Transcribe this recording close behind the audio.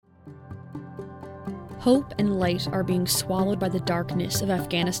Hope and light are being swallowed by the darkness of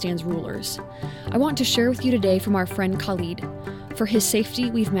Afghanistan's rulers. I want to share with you today from our friend Khalid. For his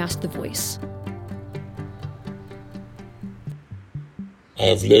safety, we've masked the voice. I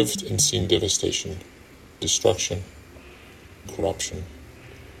have lived and seen devastation, destruction, corruption,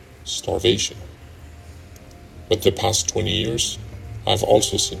 starvation. But the past 20 years, I've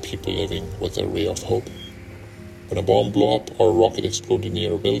also seen people living with a ray of hope. When a bomb blew up or a rocket exploded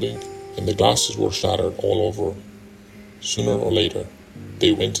near a building and the glasses were shattered all over, sooner or later,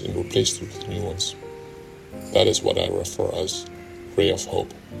 they went and replaced it with new ones. That is what I refer as ray of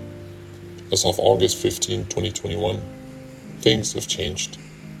hope. As of August 15, 2021, things have changed.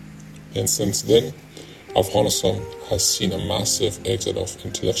 And since then, Afghanistan has seen a massive exit of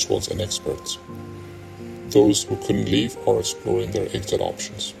intellectuals and experts. Those who couldn't leave are exploring their exit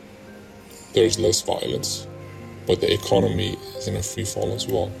options. There is less violence, but the economy is in a free fall as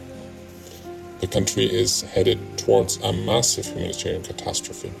well. The country is headed towards a massive humanitarian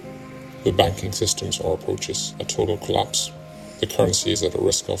catastrophe. The banking systems are approaching a total collapse. The currency is at a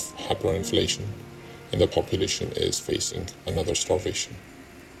risk of hyperinflation, and the population is facing another starvation.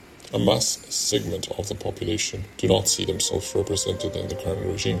 A mass segment of the population do not see themselves represented in the current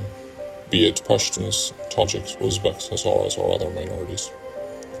regime, be it Pashtuns, Tajiks, Uzbeks, Hazaras, or other minorities.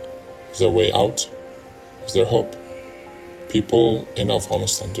 Is there a way out? Is there hope? People in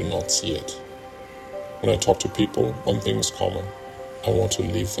Afghanistan do not see it. When I talk to people, one thing is common. I want to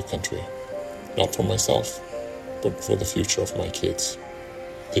leave the country. Not for myself, but for the future of my kids.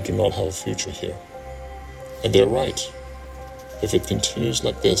 They do not have a future here. And they're right. If it continues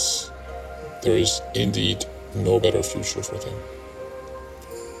like this, there is indeed no better future for them.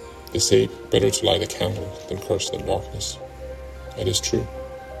 They say better to light a candle than curse the darkness. It is true.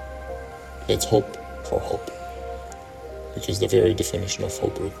 Let's hope for hope, because the very definition of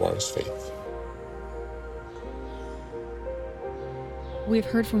hope requires faith. We've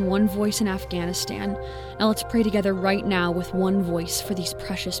heard from one voice in Afghanistan. Now let's pray together right now with one voice for these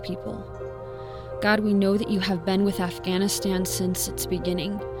precious people. God, we know that you have been with Afghanistan since its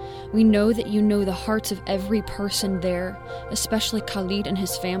beginning. We know that you know the hearts of every person there, especially Khalid and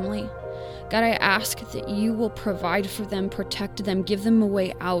his family. God, I ask that you will provide for them, protect them, give them a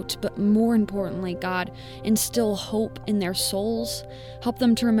way out, but more importantly, God, instill hope in their souls. Help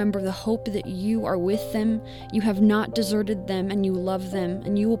them to remember the hope that you are with them. You have not deserted them, and you love them,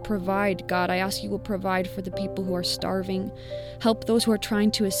 and you will provide. God, I ask you will provide for the people who are starving. Help those who are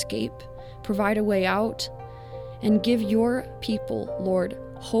trying to escape. Provide a way out, and give your people, Lord,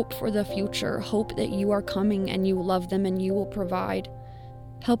 hope for the future, hope that you are coming and you love them and you will provide.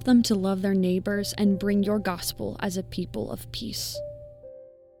 Help them to love their neighbors and bring your gospel as a people of peace.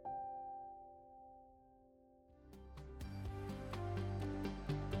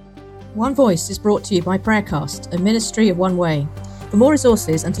 One Voice is brought to you by Prayercast, a ministry of One Way. For more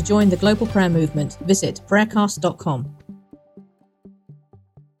resources and to join the global prayer movement, visit prayercast.com.